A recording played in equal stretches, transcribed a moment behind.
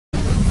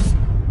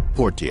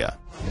Portia.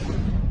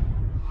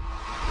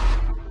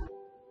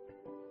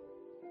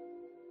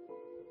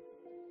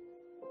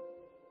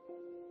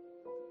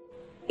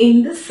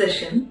 In this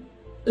session,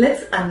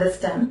 let's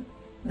understand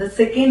the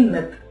second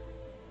myth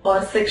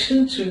or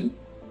section 2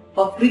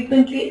 of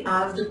frequently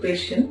asked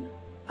question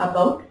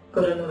about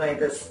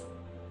coronavirus.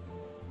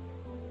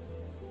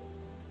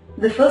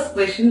 The first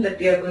question that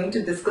we are going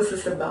to discuss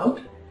is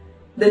about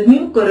the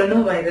new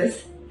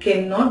coronavirus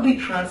cannot be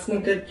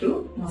transmitted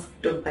through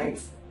mosquito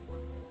bites.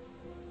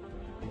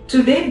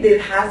 Today there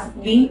has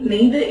been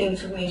neither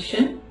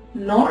information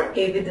nor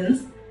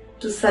evidence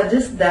to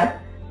suggest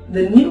that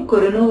the new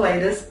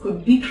coronavirus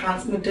could be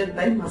transmitted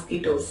by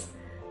mosquitoes.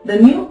 The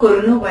new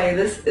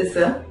coronavirus is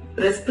a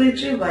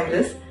respiratory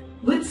virus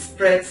which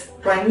spreads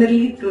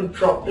primarily through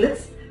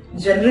droplets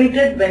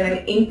generated when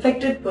an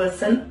infected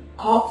person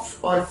coughs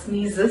or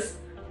sneezes,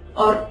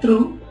 or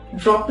through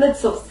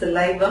droplets of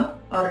saliva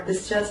or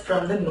discharge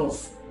from the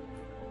nose.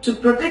 To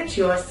protect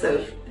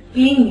yourself,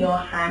 clean your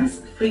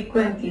hands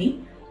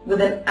frequently with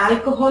an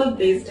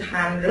alcohol-based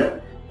hand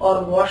rub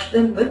or wash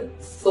them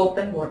with soap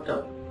and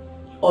water.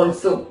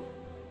 Also,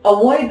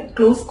 avoid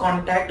close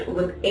contact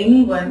with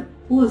anyone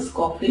who is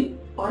coughing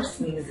or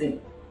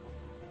sneezing.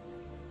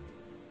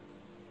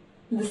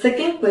 The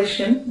second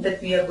question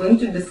that we are going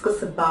to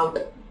discuss about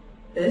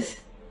is,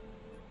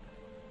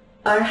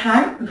 are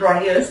hand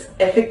dryers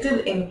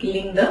effective in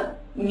killing the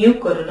new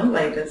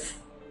coronavirus?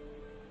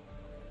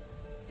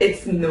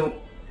 It's no.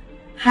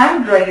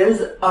 Hand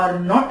dryers are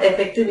not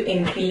effective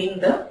in killing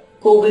the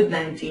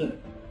COVID-19.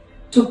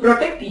 To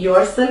protect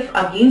yourself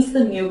against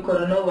the new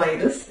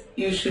coronavirus,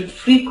 you should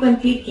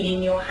frequently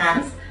clean your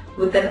hands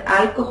with an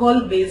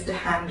alcohol-based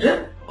hand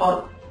rub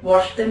or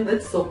wash them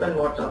with soap and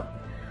water.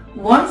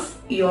 Once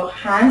your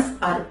hands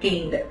are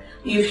cleaned,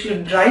 you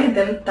should dry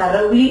them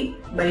thoroughly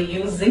by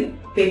using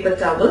paper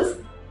towels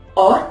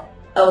or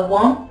a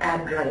warm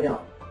air dryer.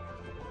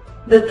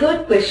 The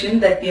third question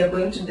that we are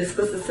going to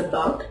discuss is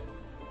about,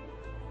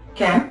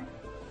 can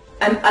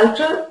an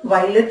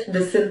ultraviolet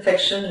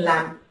disinfection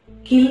lamp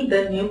kill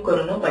the new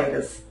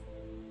coronavirus?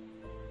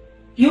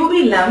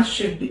 UV lamps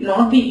should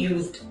not be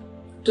used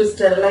to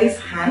sterilize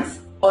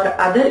hands or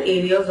other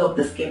areas of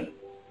the skin,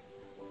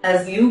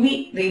 as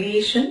UV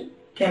radiation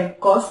can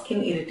cause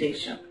skin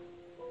irritation.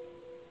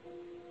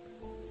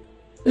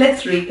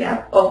 Let's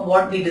recap of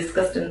what we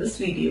discussed in this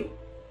video.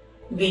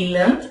 We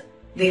learned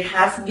there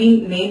has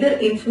been neither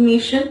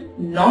information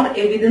nor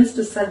evidence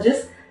to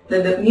suggest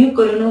that the new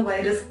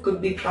coronavirus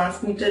could be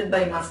transmitted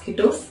by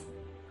mosquitoes.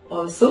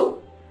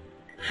 Also,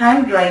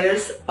 hand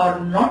dryers are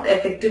not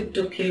effective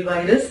to kill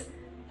virus,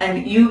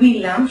 and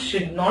UV lamps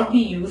should not be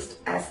used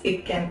as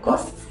it can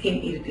cause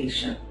skin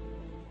irritation.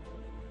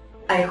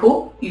 I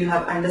hope you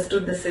have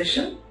understood the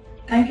session.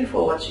 Thank you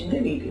for watching the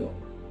video.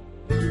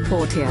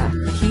 Portia,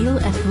 heal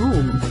at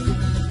home.